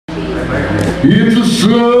It's a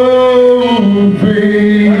slow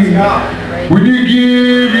fade when you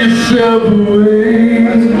give yourself away.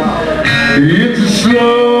 It's a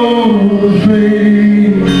slow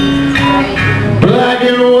fade. Black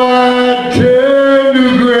and white turn to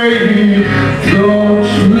gray.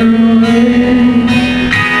 Thoughts remain.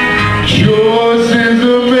 Choices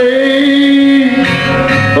are made.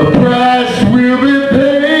 A price will be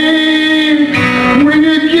paid when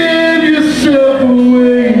you give yourself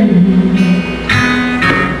away.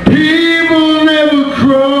 People never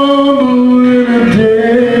crumble in a day.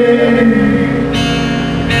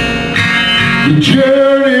 The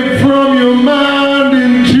journey from your mind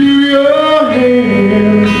into your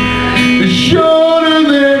hand is shorter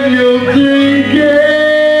than you're thinking.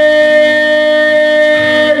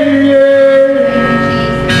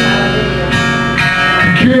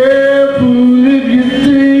 Careful if you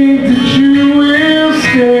think that you will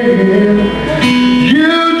stand.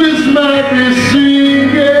 You just might be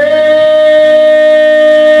sinking.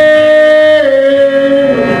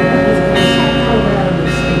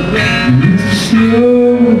 It's a slow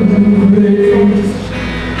race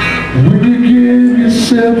when you give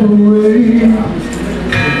yourself away.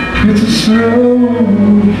 It's a slow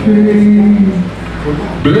fade.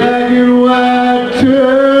 Black and white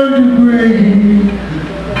turn to gray.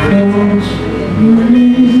 Thoughts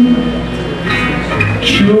remain.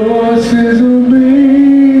 Choices are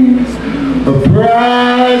made. A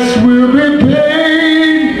price will be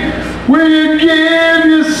paid when you give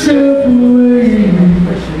yourself away.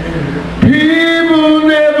 People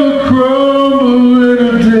never crumble in a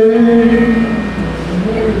day.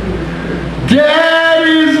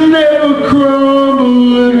 Daddies never crumble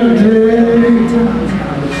in a day.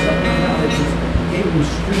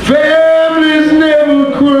 Families never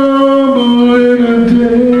crumble in a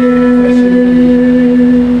day.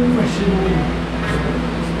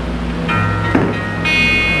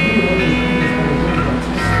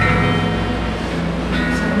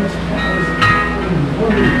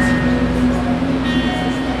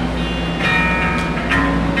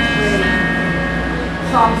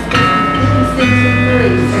 Psalms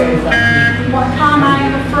 56:3 says, "What time I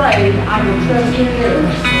am afraid, I will trust in thee."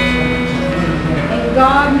 And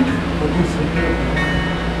God,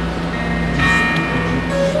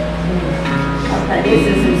 okay, this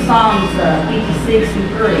is in Psalms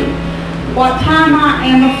 56:3. "What time I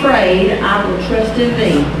am afraid, I will trust in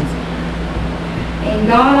thee. In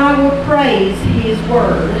God I will praise his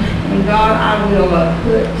word. In God I will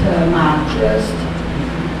put my trust.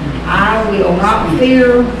 I will not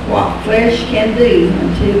fear what flesh can do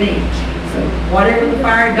unto me." So whatever the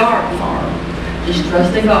fiery darts are, just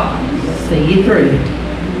trust in God. He'll see you through.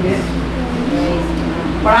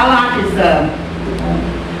 What I like is,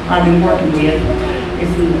 I've been working with,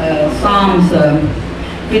 is Psalms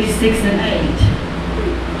 56 and 8.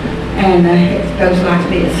 And it goes like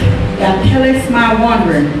this. "Thou tellest my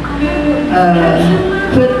wandering,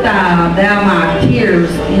 put thou my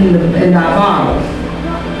tears in thy bottle.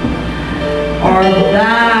 Are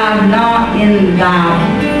thou not in thy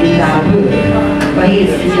book?" But he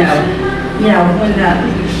is,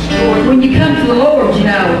 when you come to the Lord,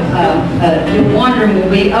 your wandering will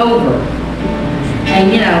be over.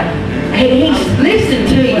 And he's listening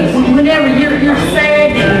to you whenever you're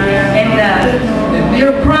sad and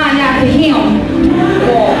you're crying out to him.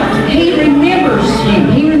 He remembers you.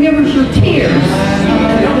 He remembers your tears.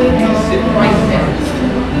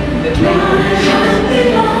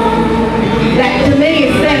 That to me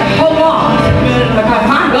is saying a whole lot, because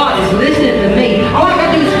my God is listening to me. All I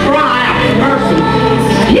gotta do is cry out for mercy.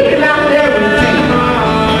 He was out there with me.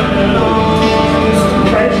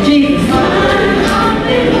 Praise Jesus.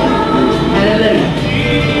 Hallelujah.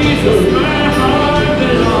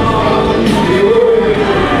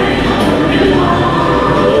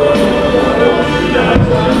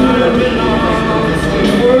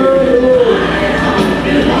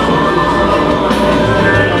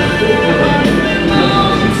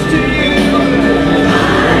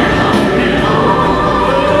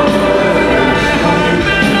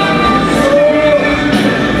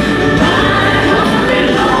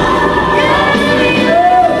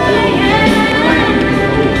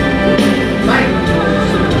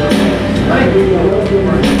 Thank you.